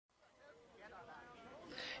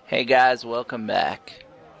Hey guys, welcome back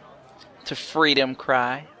to Freedom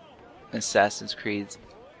Cry, Assassin's Creed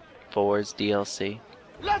 4's DLC.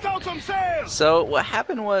 Let out some sails! So what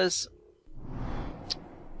happened was,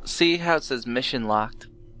 see how it says mission locked?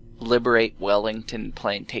 Liberate Wellington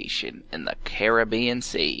Plantation in the Caribbean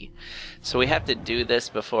Sea. So we have to do this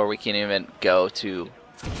before we can even go to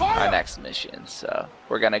our next mission. So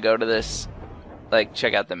we're gonna go to this,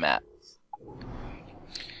 check out the map.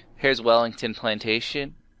 Here's Wellington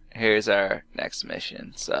Plantation. Here's our next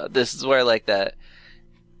mission. So this is where that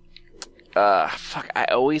I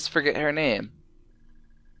always forget her name.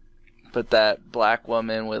 But that black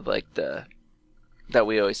woman with that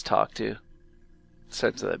we always talk to.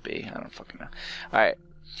 Starts with a B. I don't fucking know. Alright.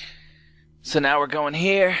 So now we're going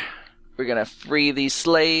here. We're gonna free these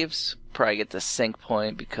slaves. Probably get the sync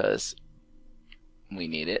point because we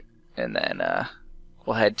need it. And then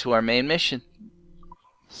we'll head to our main mission.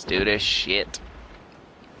 Let's do this shit.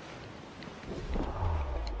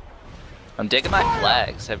 I'm digging my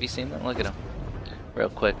flags. Have you seen them? Look at them. Real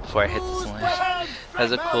quick before I hit this land.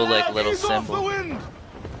 Has a cool little symbol.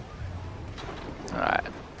 Alright.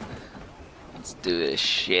 Let's do this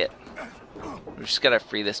shit. We just gotta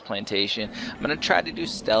free this plantation. I'm gonna try to do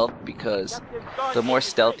stealth because the more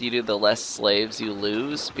stealth you do, the less slaves you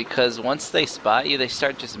lose. Because once they spot you, they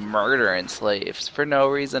start just murdering slaves for no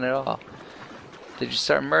reason at all. They just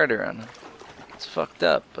start murdering them. It's fucked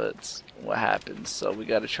up, but it's what happens. So we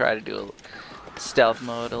gotta try to do a stealth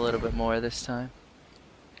mode a little bit more this time.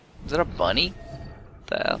 Is that a bunny? What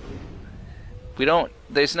the hell? We don't.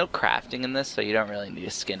 There's no crafting in this, so you don't really need to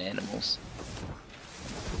skin animals.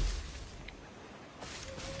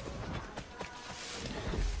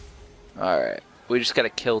 Alright. We just gotta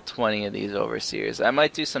kill 20 of these overseers. I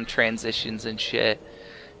might do some transitions and shit,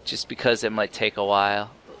 just because it might take a while.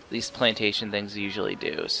 These plantation things usually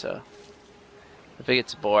do, so if it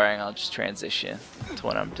gets boring, I'll just transition to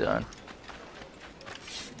when I'm done.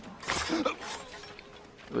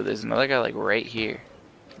 Ooh, there's another guy right here.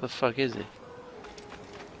 What the fuck is he?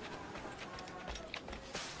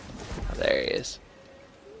 Oh, there he is.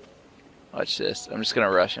 Watch this. I'm just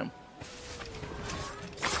gonna rush him.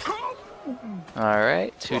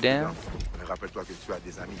 Alright, 2 down. I'm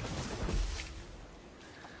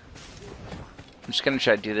just gonna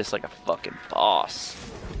try to do this like a fucking boss.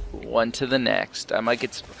 One to the next. I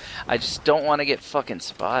just don't want to get fucking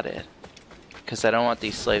spotted. Because I don't want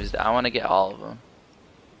these slaves I want to get all of them.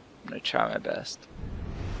 I'm gonna try my best.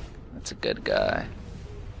 That's a good guy.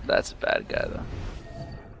 That's a bad guy though.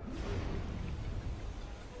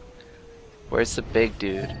 Where's the big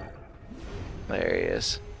dude? There he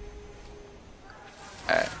is.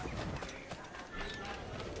 Alright.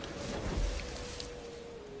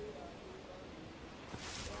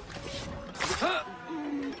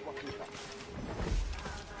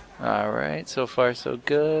 Alright, so far so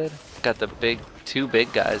good. Got the two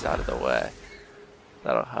big guys out of the way.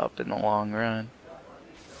 That'll help in the long run.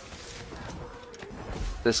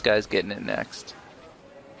 This guy's getting it next.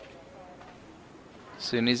 As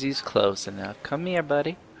soon as he's close enough. Come here,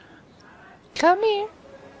 buddy. Come here.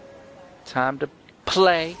 Time to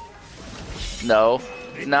play. No,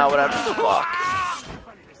 not what I'm. Fuck.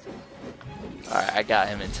 Alright, I got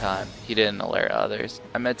him in time. He didn't alert others.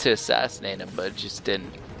 I meant to assassinate him, but it just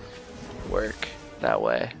didn't work that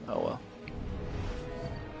way. Oh well.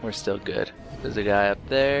 We're still good. There's a guy up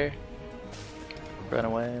there. Run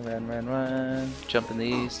away, run. Jump in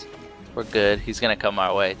these. We're good. He's gonna come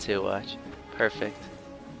our way too, watch. Perfect.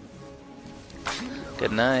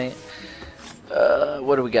 Good night.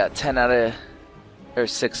 What do we got? 10 out of... or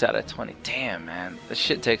 6 out of 20. Damn, man. This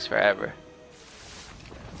shit takes forever.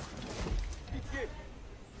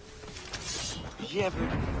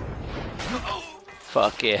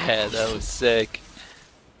 Fuck yeah, that was sick.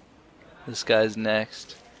 This guy's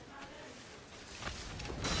next.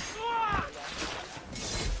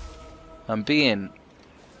 I'm doing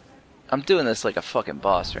this like a fucking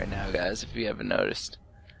boss right now, guys, if you haven't noticed.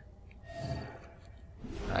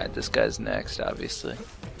 Alright, this guy's next, obviously.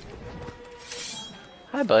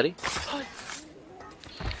 Hi, buddy.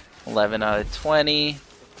 11 out of 20.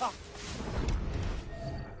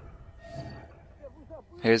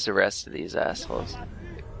 Here's the rest of these assholes.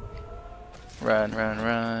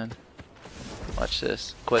 Run. Watch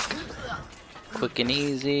this. Quick and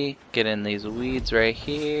easy. Get in these weeds right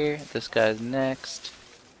here. This guy's next.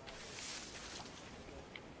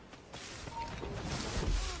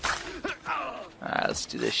 Alright, let's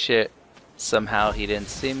do this shit. Somehow he didn't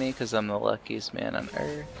see me because I'm the luckiest man on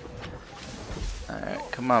earth.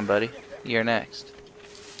 Alright, come on, buddy. You're next.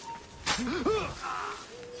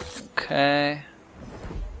 Okay.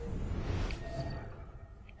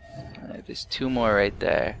 There's 2 more right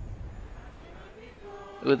there.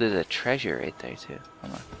 Ooh, there's a treasure right there too.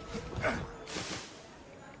 Hold on.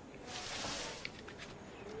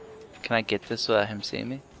 Can I get this without him seeing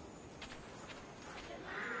me?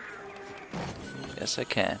 Yes, I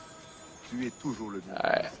can.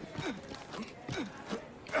 Alright.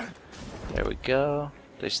 There we go.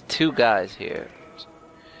 There's 2 guys here.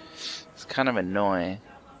 It's kind of annoying.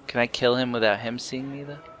 Can I kill him without him seeing me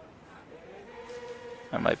though?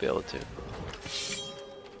 I might be able to.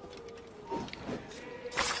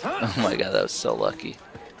 Oh my god, that was so lucky.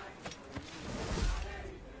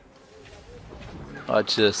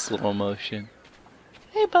 Watch this slow motion.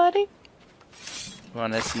 Hey buddy. You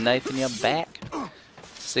want this knife in your back?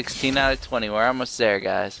 16 out of 20. We're almost there,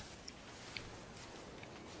 guys.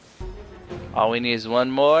 All we need is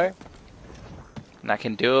 1 more. And I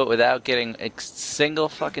can do it without getting a single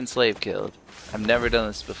fucking slave killed. I've never done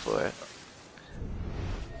this before.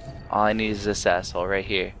 All I need is this asshole right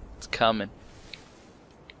here. It's coming.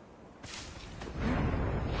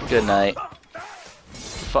 Good night.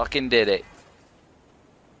 Fucking did it.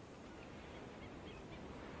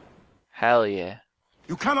 Hell yeah.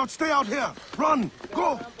 You cannot stay out here. Run.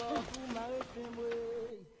 Go.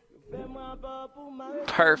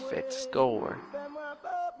 Perfect score.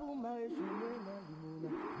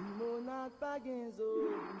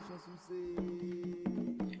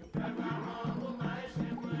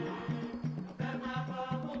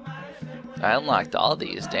 I unlocked all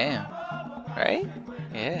these, damn. Right?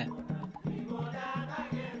 Yeah.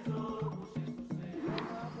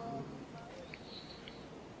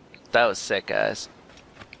 That was sick, guys.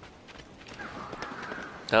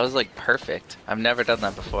 That was like perfect. I've never done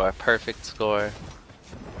that before. Perfect score.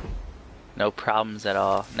 No problems at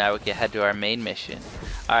all. Now we can head to our main mission.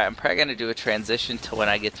 Alright, I'm probably gonna do a transition to when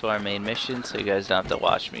I get to our main mission so you guys don't have to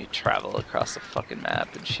watch me travel across the fucking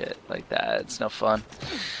map and shit like that. It's no fun.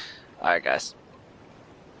 Alright, guys.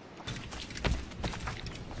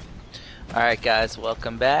 Alright, guys,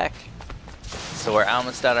 welcome back. So we're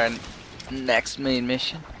almost at our next main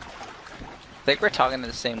mission. I think we're talking to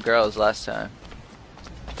the same girl as last time.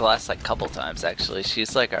 The last like couple times actually.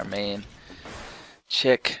 She's like our main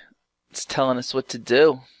chick. It's telling us what to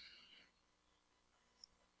do.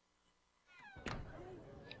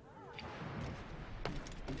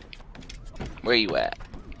 Where you at?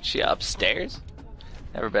 She upstairs?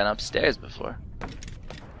 Never been upstairs before.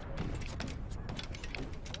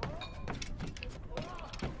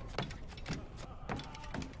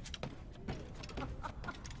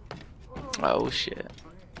 Oh shit.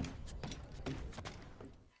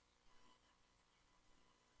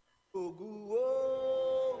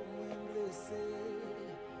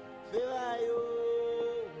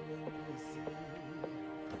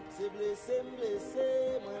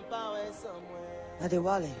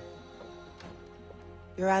 Adéwalé,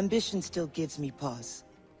 your ambition still gives me pause.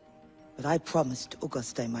 But I promised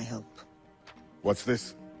Auguste my help. What's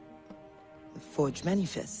this? The forged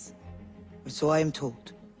manifest. Or so I am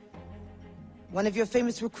told. One of your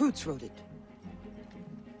famous recruits wrote it.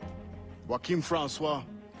 Joachim Francois,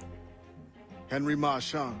 Henry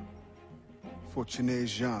Marchand, Fortuné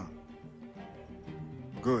Jean.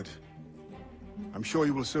 Good. I'm sure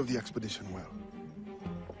you will serve the expedition well.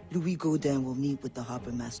 Louis Gaudin will meet with the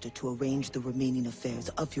harbor master to arrange the remaining affairs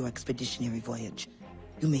of your expeditionary voyage.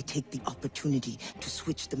 You may take the opportunity to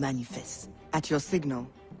switch the manifest. At your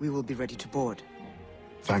signal, we will be ready to board.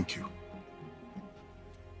 Thank you.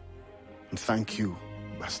 And thank you,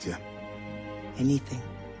 Bastien. Anything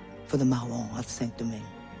for the Marron of Saint-Domingue.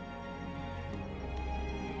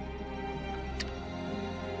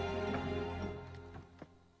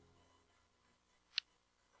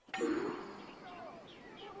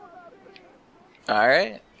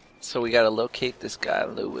 Alright, so we gotta locate this guy,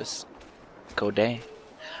 Louis Gaudin.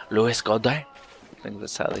 Louis Gaudin? I think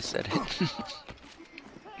that's how they said it.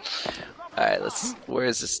 Alright, where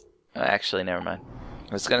is this? Oh, actually, never mind.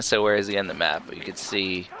 I was gonna say where is he on the map, but you could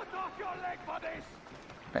see.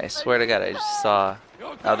 I swear to God, I just saw.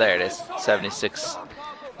 Oh, there it is. 76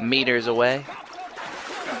 meters away.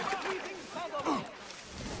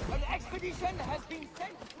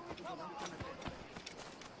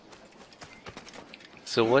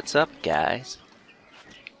 So what's up, guys?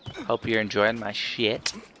 Hope you're enjoying my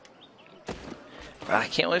shit. I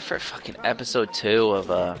can't wait for fucking episode 2 of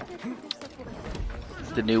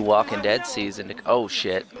the new Walking Dead season. Oh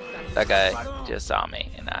shit, that guy just saw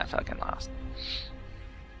me and I fucking lost.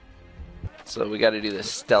 So we gotta do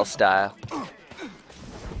this stealth style.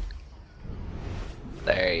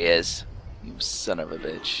 There he is. You son of a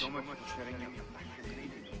bitch.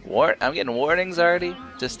 I'm getting warnings already.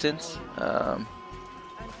 Distance.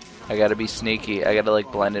 I gotta be sneaky. I gotta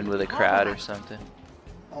like blend in with a crowd or something.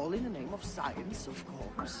 All in the name of science, of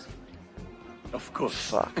course. Of course.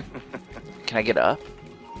 Fuck. Can I get up?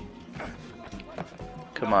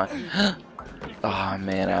 Come on. Oh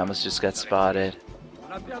man, I almost just got spotted.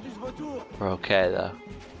 We're okay though.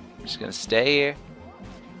 I'm just gonna stay here.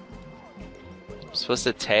 I'm supposed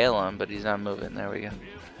to tail him, but he's not moving. There we go.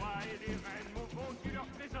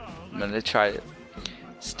 I'm gonna try to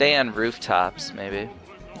stay on rooftops, maybe.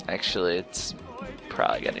 Actually, it's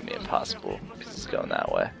probably gonna be impossible because it's going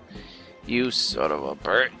that way. You son of a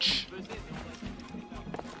bitch.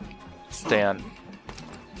 Stay on.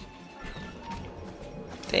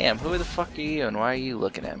 Damn, who the fuck are you and why are you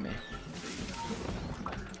looking at me?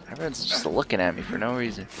 Everyone's just looking at me for no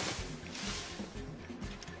reason.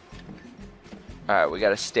 Alright, we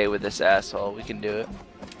gotta stay with this asshole. We can do it.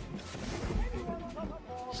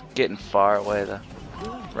 It's getting far away though.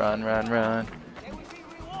 Run, run, run.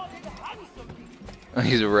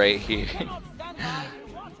 He's right here.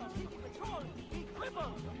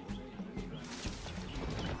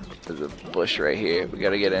 There's a bush right here. We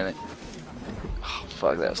gotta get in it. Oh,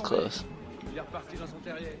 fuck, that was close.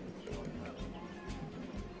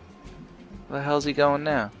 Where the hell's he going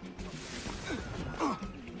now?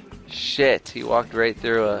 Shit, he walked right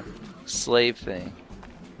through a slave thing.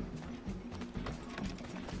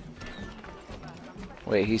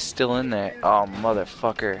 Wait, he's still in there. Oh,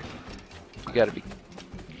 motherfucker. You gotta be...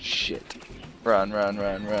 Shit. Run, run,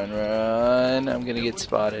 run, run, run. I'm gonna get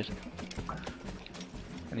spotted.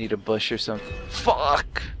 I need a bush or something.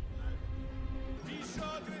 Fuck!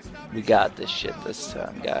 We got this shit this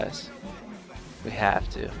time, guys. We have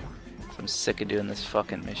to. I'm sick of doing this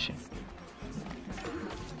fucking mission.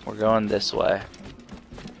 We're going this way.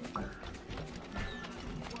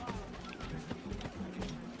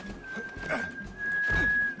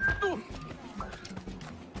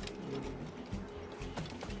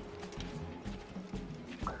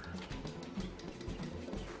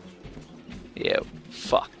 Yeah,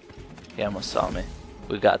 fuck. He almost saw me.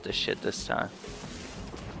 We got this shit this time.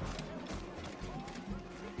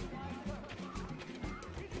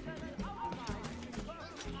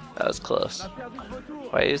 That was close.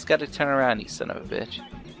 Why you just gotta turn around, you son of a bitch.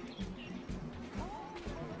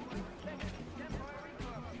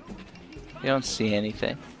 You don't see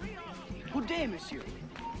anything. Good day, monsieur.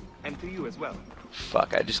 And to you as well.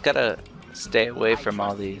 Fuck, I just gotta stay away from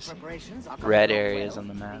all these red areas on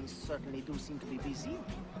the map. Things certainly do seem to be busy.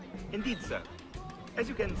 Indeed, sir. As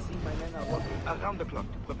you can see, my men are working around the clock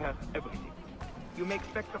to prepare everything. You may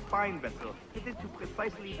expect a fine vessel fitted to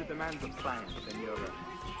precisely the demands of science and your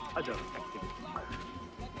other activities.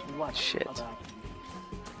 What Shit. other activities?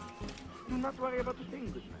 Do not worry about a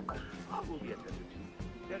thing, good man. All will be attended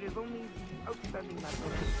to. There is only outstanding matter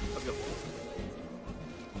of your own.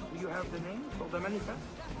 Do you have the name for the manifest?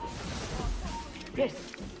 Yes,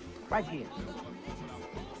 right here.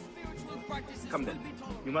 Come then.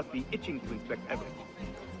 You must be itching to inspect everything.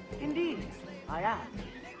 Indeed, I am.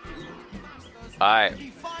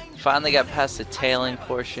 Alright. Finally got past the tailing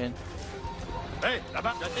portion. Hey,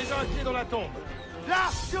 là-bas, il y a déjà un pied dans la tombe. Là,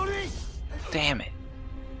 sur lui! Damn it.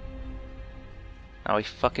 Now we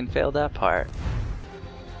fucking failed that part.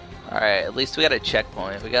 Alright, at least we got a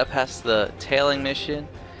checkpoint. We got past the tailing mission.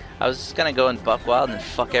 I was just gonna go and buck wild and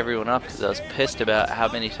fuck everyone up because I was pissed about how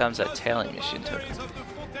many times that tailing mission took.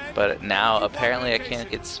 But now, apparently I can't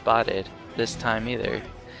get spotted this time either.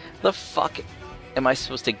 The fuck am I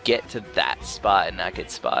supposed to get to that spot and not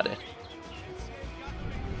get spotted?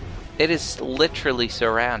 It is literally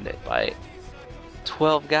surrounded by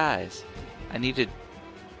 12 guys. I need to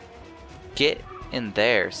get in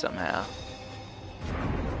there somehow.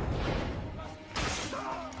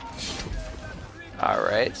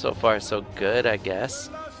 Alright, so far so good, I guess.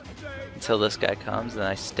 Until this guy comes and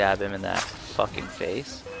I stab him in that fucking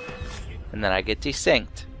face. And then I get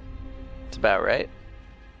desynced. It's about right.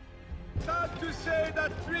 Sad to say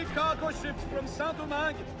that 3 cargo ships from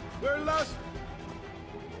Saint-Domingue were lost.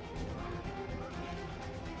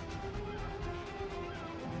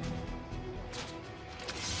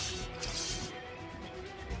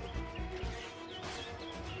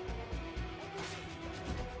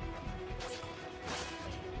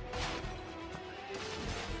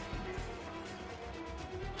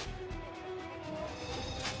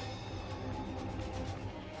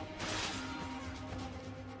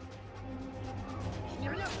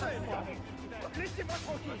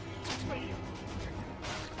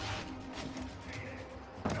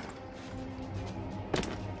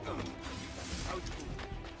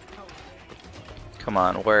 Come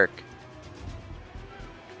on, work.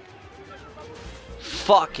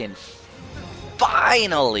 Fucking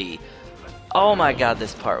Finally! Oh my god,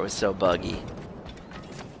 this part was so buggy.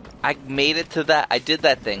 I made it to that. I did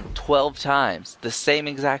that thing 12 times, the same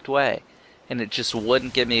exact way. And it just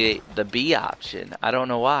wouldn't give me the B option. I don't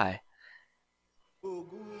know why.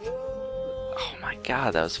 Oh my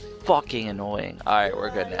god, that was fucking annoying. Alright, we're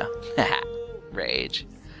good now. Rage.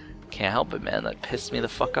 Can't help it, man. That pissed me the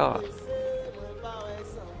fuck off.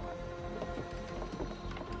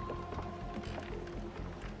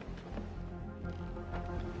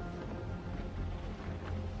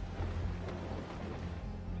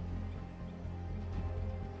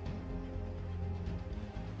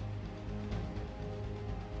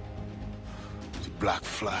 Black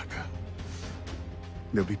flag.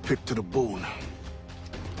 They'll be picked to the bone.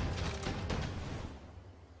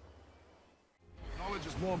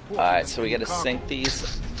 Alright, so we gotta sync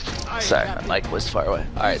these. Sorry, my mic was far away.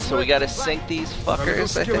 Alright, so we gotta sync these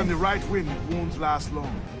fuckers, I think. The right wind won't last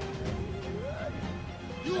long.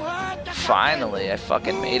 Finally, I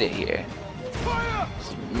fucking made it here.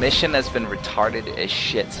 This mission has been retarded as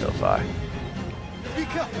shit so far. Be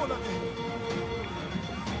careful.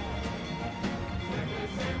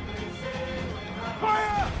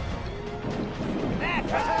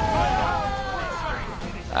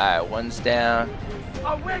 Alright, one's down.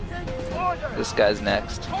 This guy's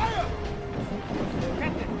next.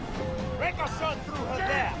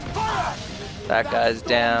 That guy's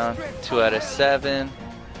down. 2 out of 7.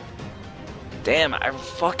 Damn, I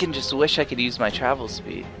fucking just wish I could use my travel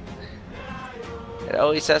speed. It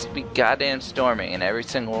always has to be goddamn storming in every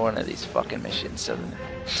single one of these fucking missions. So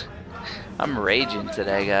I'm raging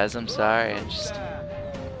today, guys. I'm sorry. I'm just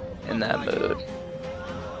in that mood.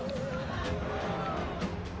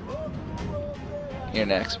 You're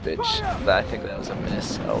next, bitch. I think that was a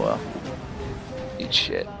miss. Oh well. Eat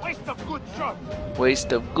shit. Waste of good shot.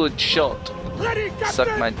 Waste of good shot. Suck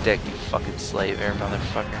my dick, you fucking slave air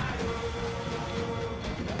motherfucker.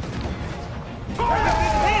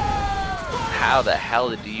 How the hell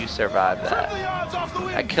did you survive that?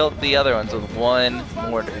 I killed the other ones with 1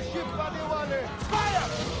 mortar.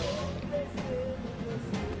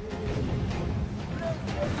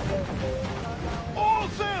 All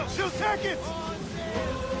sails, she'll take it!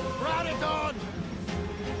 Ride it on!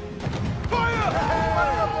 Fire!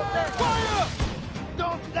 Fire!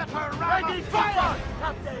 Don't let her run! Ready, fire!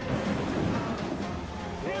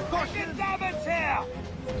 Caution, David's here!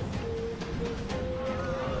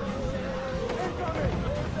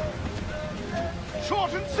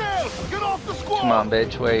 Shorten sail! Get off the squall! Come on,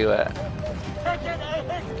 bitch, where you at?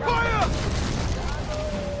 Fire!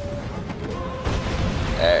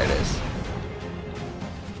 There it is.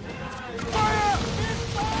 Fire!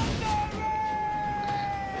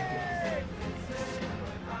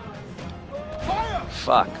 Fire!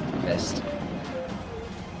 Fuck, missed.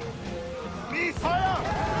 Fire!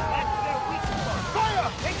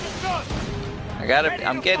 Fire! Take the gun!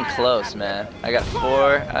 I'm getting close, man. I got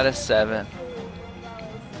 4 out of 7.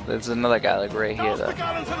 There's another guy like right here though.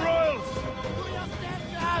 Gallants and royals!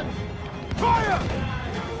 Fire!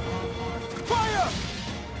 Fire!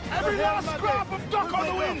 Every last scrap of duck on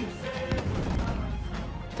the wind!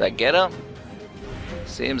 Did I get him?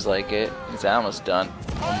 Seems like it. He's almost done.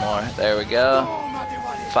 One more. There we go.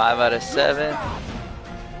 5 out of 7.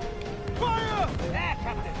 Fire!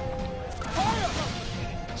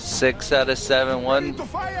 6 out of 7. 1.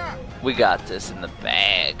 We got this in the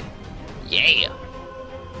bag. Yeah.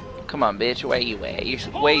 Come on, bitch. Where you at?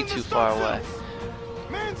 You're way too far away.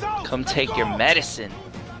 Come take your medicine.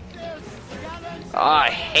 Oh, I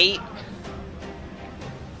hate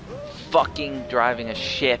fucking driving a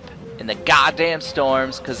ship in the goddamn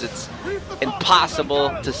storms because it's impossible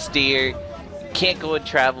to steer. You can't go in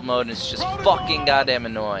travel mode and it's just fucking goddamn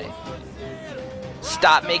annoying.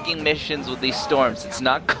 Stop making missions with these storms. It's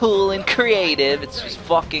not cool and creative. It's just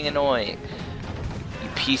fucking annoying. You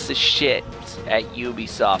piece of shit at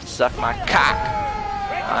Ubisoft. Suck my cock.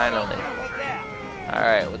 Finally.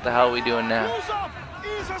 Alright, what the hell are we doing now?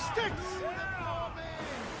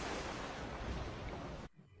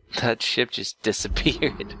 That ship just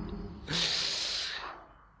disappeared.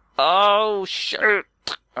 Oh, shit.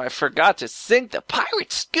 I forgot to sink the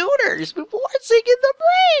pirate schooners before sinking the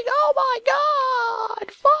brig. Oh my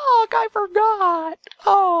god. Fuck, I forgot.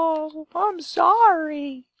 Oh, I'm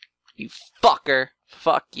sorry. You fucker.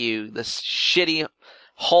 Fuck you. This shitty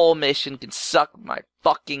whole mission can suck my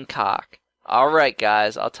fucking cock. Alright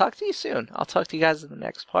guys, I'll talk to you soon. I'll talk to you guys in the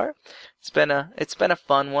next part. It's been a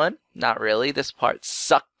fun one. Not really. This part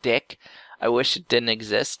sucked dick. I wish it didn't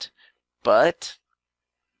exist. But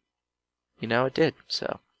you know it did,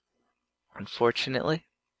 so unfortunately.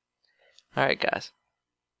 Alright guys.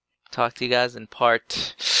 talk to you guys in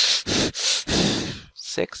part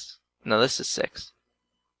 6. No, this is 6.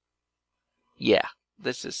 Yeah,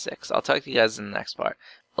 this is 6. I'll talk to you guys in the next part.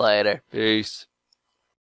 Later. Peace.